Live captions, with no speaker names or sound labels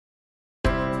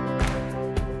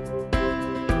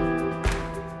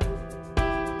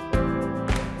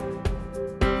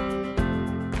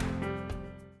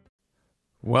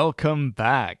Welcome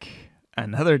back.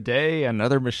 Another day,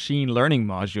 another machine learning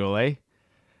module, eh?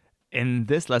 In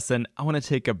this lesson, I want to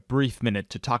take a brief minute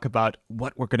to talk about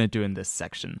what we're going to do in this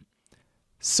section.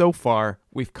 So far,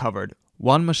 we've covered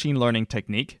one machine learning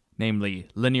technique, namely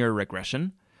linear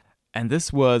regression, and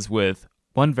this was with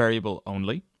one variable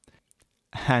only.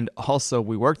 And also,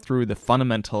 we worked through the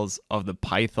fundamentals of the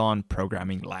Python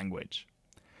programming language.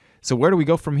 So where do we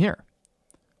go from here?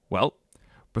 Well,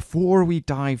 before we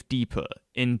dive deeper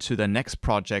into the next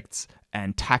projects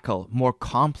and tackle more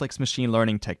complex machine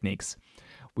learning techniques,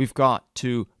 we've got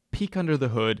to peek under the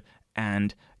hood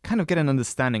and kind of get an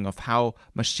understanding of how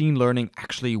machine learning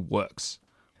actually works.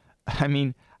 I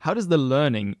mean, how does the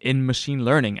learning in machine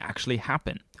learning actually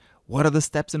happen? What are the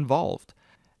steps involved?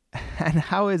 And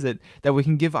how is it that we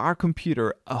can give our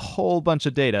computer a whole bunch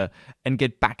of data and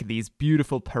get back these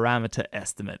beautiful parameter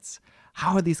estimates?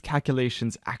 How are these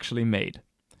calculations actually made?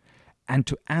 And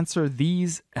to answer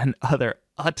these and other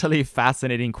utterly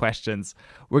fascinating questions,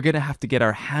 we're going to have to get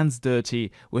our hands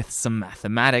dirty with some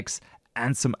mathematics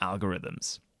and some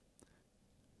algorithms.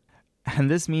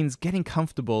 And this means getting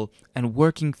comfortable and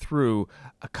working through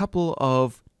a couple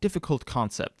of difficult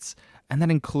concepts. And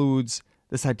that includes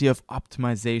this idea of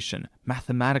optimization,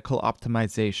 mathematical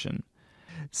optimization.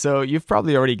 So you've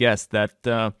probably already guessed that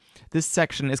this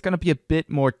section is going to be a bit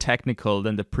more technical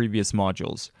than the previous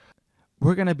modules.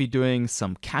 We're going to be doing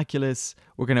some calculus,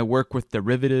 we're going to work with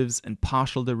derivatives and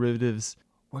partial derivatives,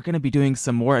 we're going to be doing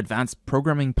some more advanced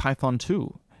programming Python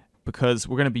too, because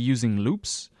we're going to be using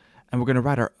loops, and we're going to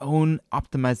write our own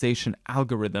optimization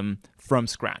algorithm from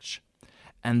scratch.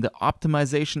 And the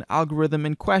optimization algorithm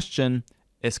in question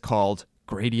is called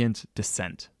gradient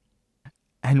descent.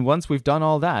 And once we've done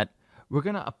all that, we're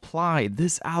going to apply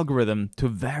this algorithm to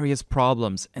various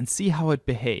problems and see how it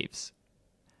behaves.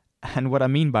 And what I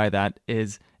mean by that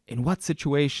is, in what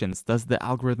situations does the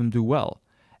algorithm do well?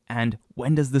 And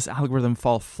when does this algorithm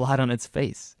fall flat on its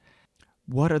face?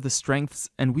 What are the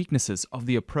strengths and weaknesses of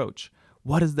the approach?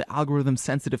 What is the algorithm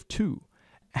sensitive to?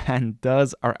 And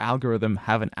does our algorithm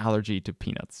have an allergy to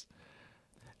peanuts?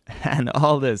 And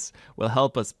all this will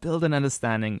help us build an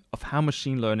understanding of how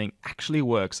machine learning actually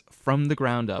works from the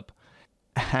ground up.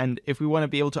 And if we want to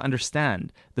be able to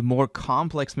understand the more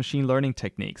complex machine learning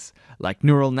techniques like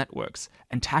neural networks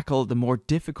and tackle the more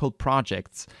difficult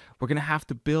projects, we're going to have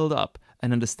to build up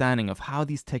an understanding of how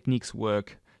these techniques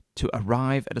work to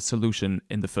arrive at a solution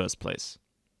in the first place.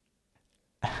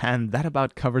 And that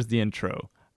about covers the intro.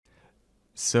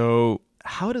 So,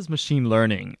 how does machine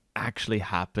learning actually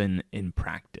happen in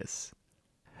practice?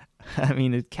 I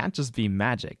mean, it can't just be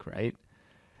magic, right?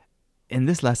 In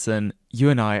this lesson, you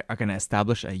and I are going to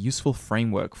establish a useful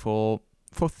framework for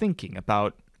thinking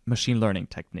about machine learning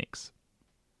techniques.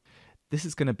 This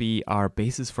is going to be our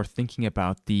basis for thinking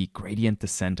about the gradient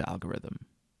descent algorithm.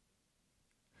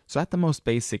 So at the most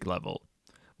basic level,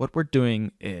 what we're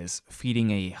doing is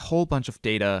feeding a whole bunch of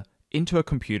data into a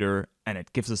computer, and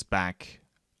it gives us back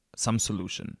some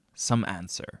solution, some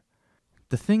answer.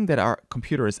 The thing that our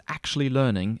computer is actually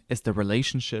learning is the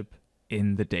relationship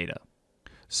in the data.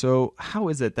 So how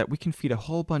is it that we can feed a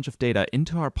whole bunch of data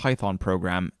into our Python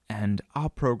program, and our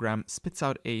program spits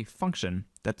out a function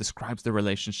that describes the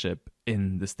relationship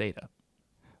in this data?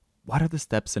 What are the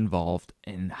steps involved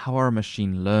in how our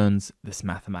machine learns this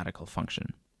mathematical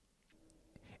function?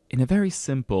 In a very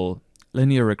simple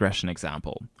linear regression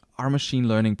example, our machine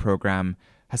learning program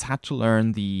has had to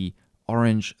learn the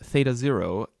orange theta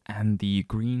 0 and the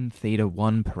green theta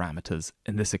 1 parameters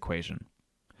in this equation.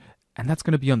 And that's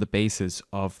going to be on the basis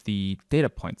of the data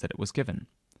points that it was given.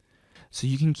 So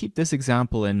you can keep this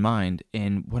example in mind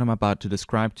in what I'm about to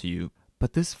describe to you,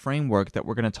 but this framework that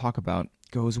we're going to talk about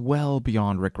goes well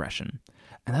beyond regression.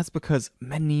 And that's because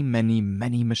many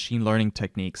machine learning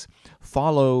techniques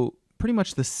follow pretty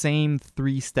much the same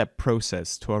three-step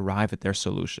process to arrive at their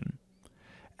solution.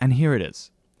 And here it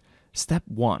is. Step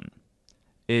 1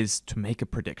 is to make a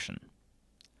prediction.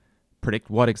 Predict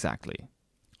what exactly?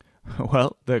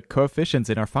 Well, the coefficients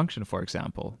in our function, for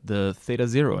example, the theta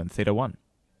 0 and theta 1.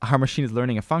 Our machine is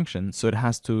learning a function, so it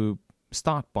has to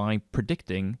start by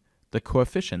predicting the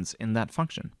coefficients in that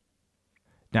function.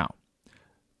 Now,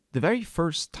 the very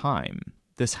first time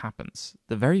this happens,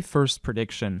 the very first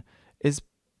prediction is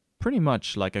pretty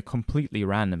much like a completely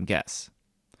random guess.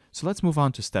 So let's move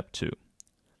on to step 2.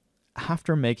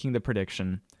 After making the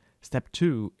prediction, step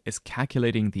 2 is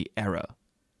calculating the error.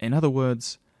 In other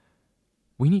words,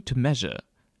 we need to measure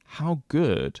how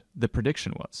good the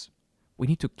prediction was. We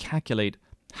need to calculate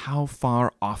how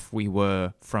far off we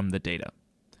were from the data.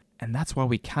 And that's why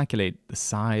we calculate the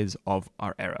size of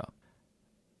our error.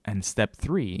 And step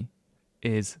 3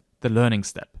 is the learning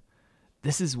step.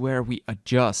 This is where we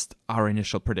adjust our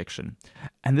initial prediction.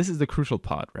 And this is the crucial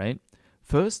part, right?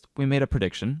 First, we made a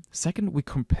prediction. Second, we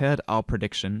compared our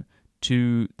prediction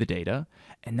to the data.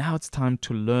 And now it's time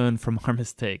to learn from our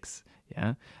mistakes.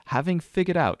 Yeah? Having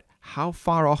figured out how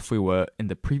far off we were in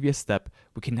the previous step,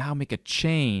 we can now make a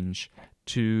change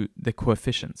to the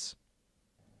coefficients.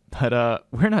 But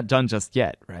we're not done just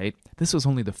yet, right? This was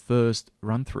only the first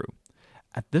run through.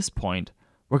 At this point,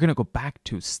 we're going to go back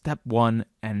to step 1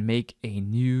 and make a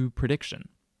new prediction.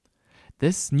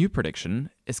 This new prediction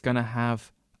is going to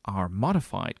have our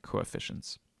modified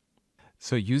coefficients.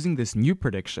 So using this new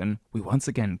prediction, we once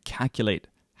again calculate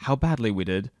how badly we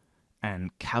did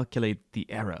and calculate the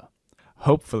error.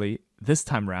 Hopefully, this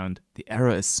time round, the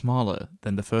error is smaller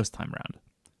than the first time round.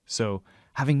 So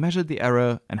having measured the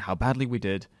error and how badly we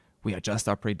did, we adjust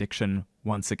our prediction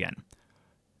once again.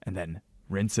 And then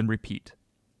rinse and repeat.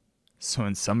 So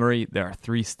in summary, there are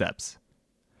 3 steps.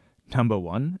 Number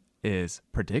 1 is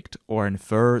predict or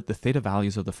infer the theta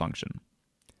values of the function.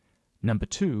 Number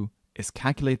 2 is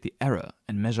calculate the error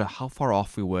and measure how far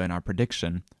off we were in our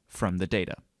prediction from the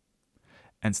data.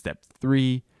 And step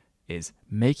 3 is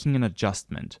making an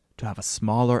adjustment to have a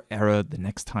smaller error the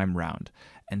next time round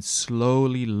and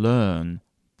slowly learn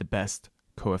the best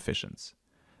coefficients.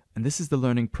 And this is the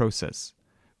learning process.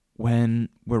 When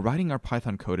we're writing our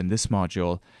Python code in this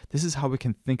module, this is how we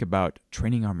can think about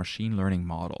training our machine learning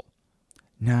model.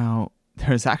 Now,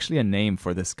 there's actually a name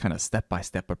for this kind of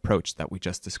step-by-step approach that we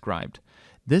just described.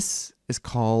 This is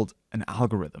called an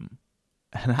algorithm.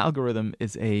 An algorithm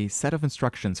is a set of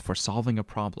instructions for solving a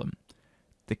problem.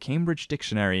 The Cambridge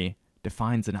Dictionary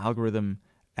defines an algorithm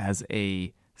as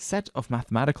a set of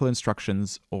mathematical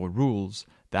instructions or rules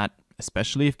that,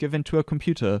 especially if given to a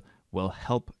computer, will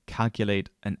help calculate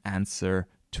an answer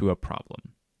to a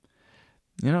problem.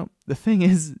 You know, the thing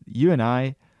is, you and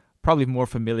I probably more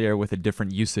familiar with a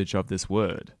different usage of this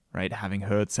word, right? Having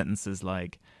heard sentences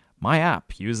like, my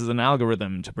app uses an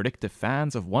algorithm to predict if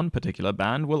fans of one particular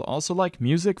band will also like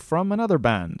music from another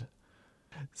band.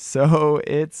 So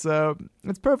it's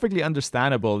perfectly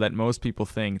understandable that most people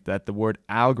think that the word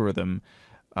algorithm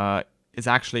is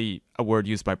actually a word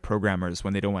used by programmers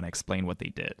when they don't want to explain what they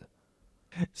did.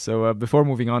 So before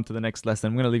moving on to the next lesson,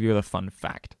 I'm going to leave you with a fun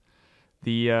fact.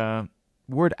 The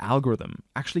word algorithm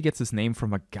actually gets its name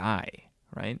from a guy,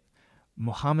 right?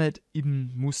 Muhammad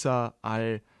ibn Musa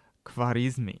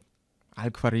al-Khwarizmi,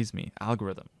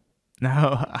 algorithm.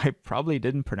 Now, I probably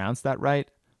didn't pronounce that right,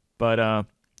 but in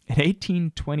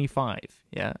 1825,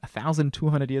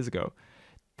 1,200 years ago,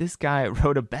 this guy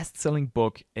wrote a best-selling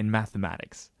book in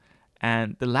mathematics.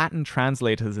 And the Latin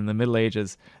translators in the Middle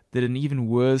Ages did an even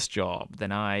worse job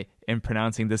than I in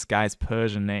pronouncing this guy's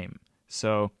Persian name.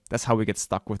 So that's how we get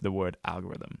stuck with the word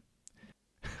algorithm.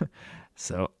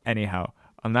 So anyhow,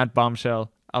 on that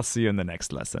bombshell, I'll see you in the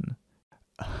next lesson.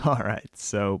 All right,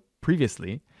 so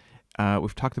previously,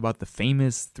 we've talked about the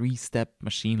famous 3-step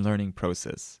machine learning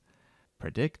process.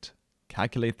 Predict,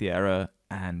 calculate the error,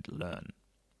 and learn.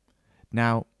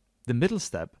 Now, the middle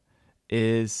step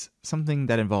is something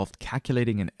that involved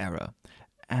calculating an error.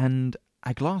 And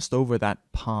I glossed over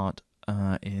that part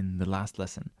in the last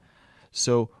lesson.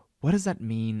 So what does that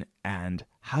mean and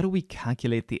how do we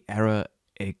calculate the error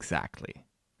exactly?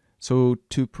 So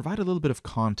to provide a little bit of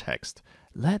context,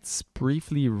 let's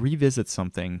briefly revisit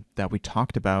something that we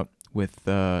talked about with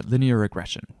linear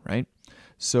regression, right?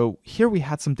 So here we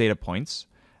had some data points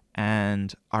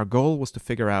and our goal was to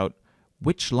figure out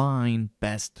which line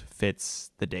best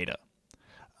fits the data.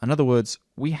 In other words,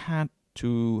 we had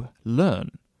to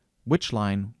learn which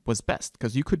line was best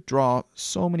because you could draw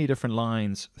so many different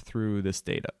lines through this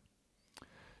data.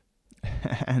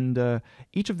 And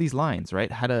each of these lines,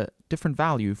 right, had a different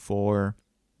value for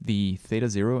the theta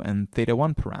 0 and theta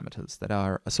 1 parameters that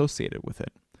are associated with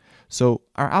it. So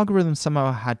our algorithm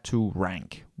somehow had to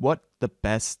rank what the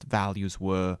best values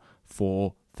were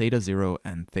for theta 0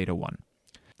 and theta 1.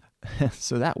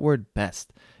 So that word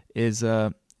best is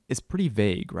pretty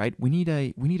vague, right? We need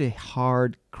a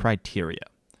hard criteria.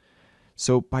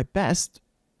 So by best,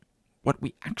 what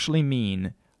we actually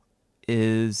mean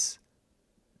is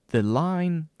the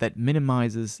line that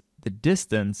minimizes the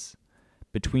distance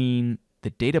between the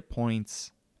data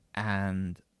points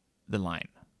and the line.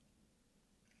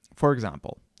 For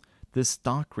example, this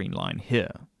dark green line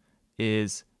here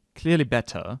is clearly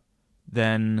better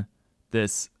than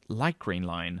this light green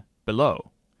line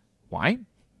below. Why?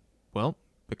 Well,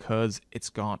 because it's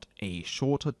got a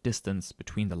shorter distance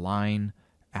between the line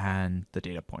and the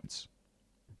data points.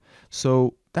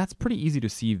 So that's pretty easy to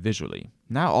see visually.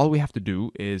 Now all we have to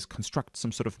do is construct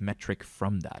some sort of metric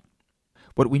from that.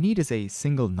 What we need is a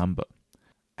single number.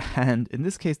 And in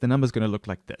this case, the number is going to look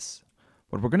like this.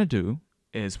 What we're going to do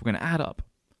is we're going to add up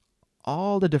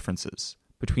all the differences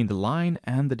between the line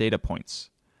and the data points.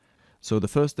 So the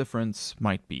first difference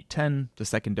might be 10, the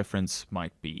second difference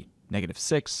might be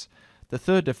 -6, the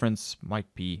third difference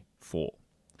might be 4.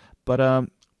 But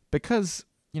because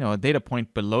a data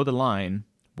point below the line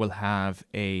will have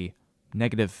a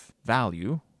negative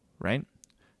value, right?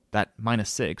 That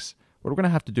 -6, what we're going to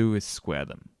have to do is square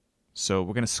them. So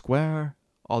we're going to square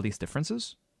all these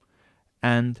differences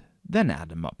and then add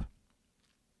them up.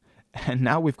 And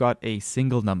now we've got a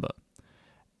single number.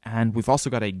 And we've also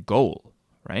got a goal,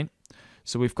 right?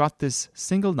 So we've got this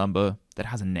single number that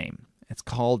has a name. It's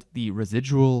called the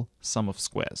residual sum of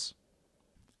squares.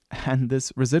 And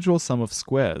this residual sum of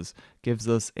squares gives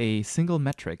us a single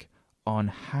metric on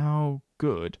how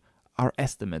good our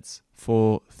estimates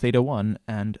for θ1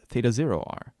 and θ0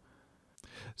 are.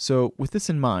 So with this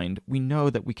in mind, we know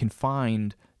that we can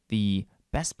find the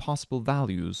best possible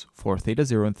values for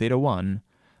θ0 and θ1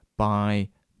 by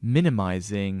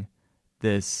minimizing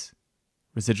this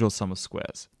residual sum of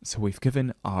squares. So we've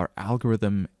given our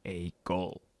algorithm a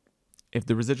goal. If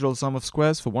the residual sum of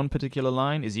squares for one particular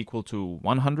line is equal to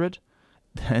 100,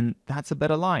 then that's a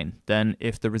better line than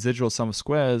if the residual sum of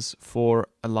squares for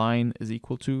a line is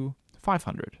equal to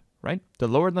 500, right? The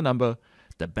lower the number,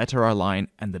 the better our line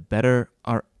and the better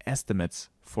our estimates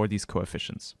for these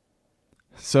coefficients.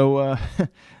 So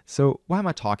why am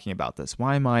I talking about this?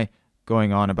 Why am I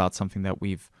going on about something that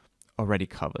we've already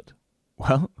covered?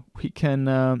 Well, we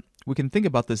can think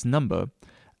about this number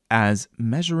as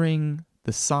measuring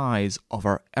the size of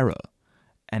our error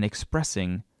and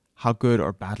expressing how good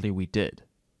or badly we did.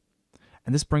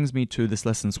 And this brings me to this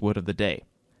lesson's word of the day,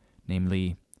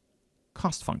 namely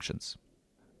cost functions.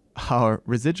 Our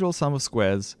residual sum of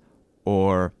squares,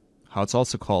 or how it's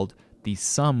also called the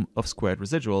sum of squared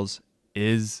residuals,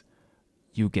 is,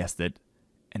 you guessed it,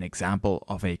 an example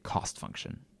of a cost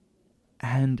function.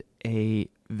 And a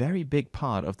very big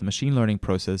part of the machine learning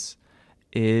process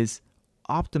is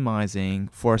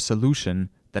optimizing for a solution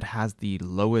that has the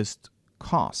lowest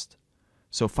cost.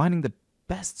 So finding the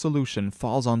best solution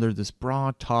falls under this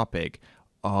broad topic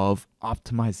of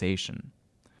optimization.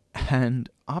 And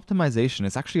optimization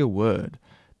is actually a word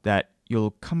that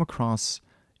you'll come across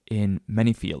in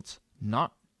many fields,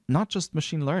 not just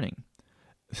machine learning.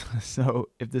 So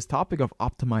if this topic of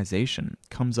optimization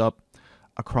comes up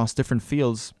across different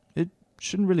fields, it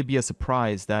shouldn't really be a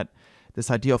surprise that this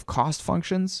idea of cost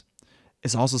functions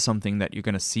is also something that you're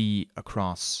going to see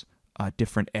across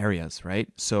different areas, right?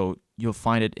 So you'll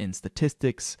find it in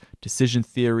statistics, decision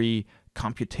theory,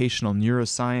 computational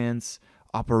neuroscience,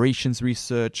 operations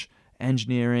research,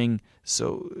 engineering.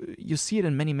 So you see it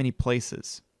in many, many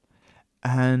places.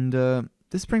 And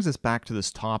this brings us back to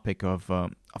this topic of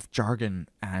jargon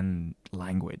and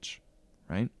language,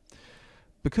 right?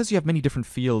 Because you have many different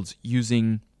fields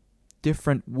using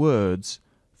different words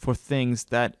for things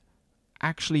that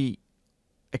actually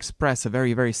express a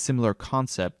very, very similar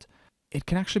concept, it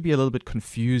can actually be a little bit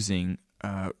confusing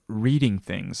reading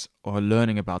things or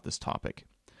learning about this topic.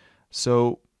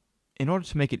 So in order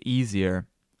to make it easier,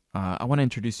 I want to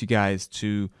introduce you guys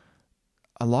to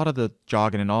a lot of the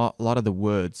jargon and a lot of the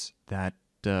words that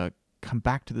come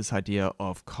back to this idea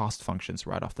of cost functions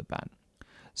right off the bat.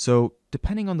 So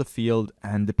depending on the field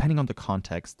and depending on the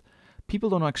context, people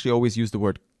don't actually always use the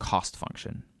word cost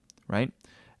function, right?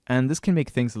 And this can make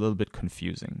things a little bit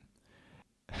confusing,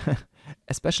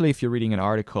 especially if you're reading an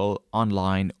article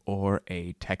online or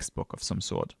a textbook of some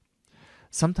sort.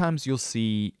 Sometimes you'll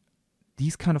see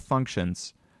these kind of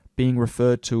functions being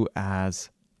referred to as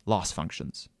loss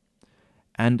functions.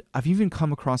 And I've even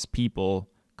come across people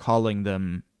calling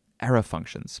them error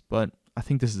functions, but I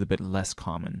think this is a bit less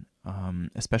common,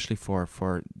 especially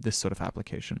for this sort of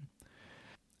application.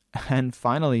 And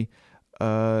finally,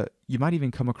 you might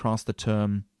even come across the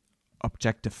term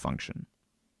objective function.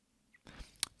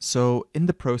 So in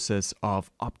the process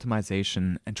of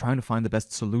optimization and trying to find the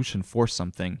best solution for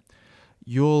something,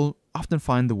 you'll often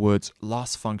find the words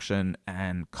loss function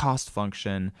and cost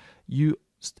function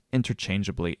used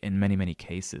interchangeably in many, many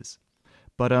cases.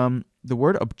 But the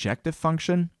word objective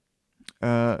function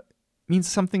means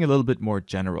something a little bit more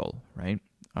general, right?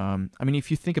 I mean, if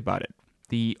you think about it,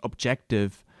 the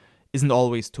objective isn't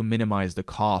always to minimize the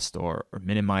cost or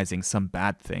minimizing some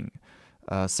bad thing.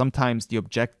 Sometimes the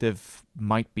objective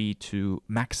might be to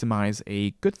maximize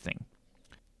a good thing.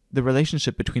 The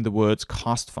relationship between the words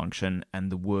cost function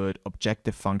and the word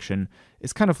objective function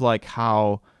is kind of like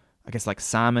how, I guess, like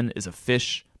salmon is a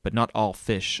fish, but not all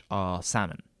fish are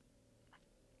salmon.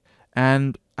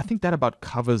 And I think that about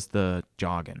covers the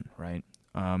jargon, right?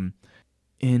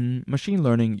 In machine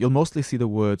learning, you'll mostly see the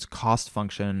words cost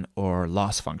function or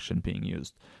loss function being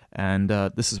used. And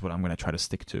this is what I'm going to try to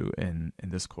stick to in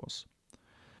this course.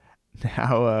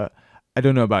 Now, I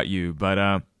don't know about you,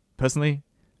 but personally,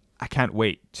 I can't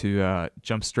wait to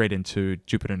jump straight into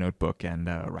Jupyter Notebook and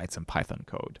write some Python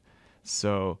code.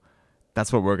 So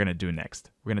that's what we're going to do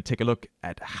next. We're going to take a look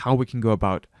at how we can go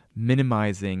about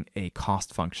minimizing a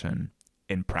cost function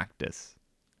in practice.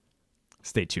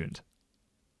 Stay tuned.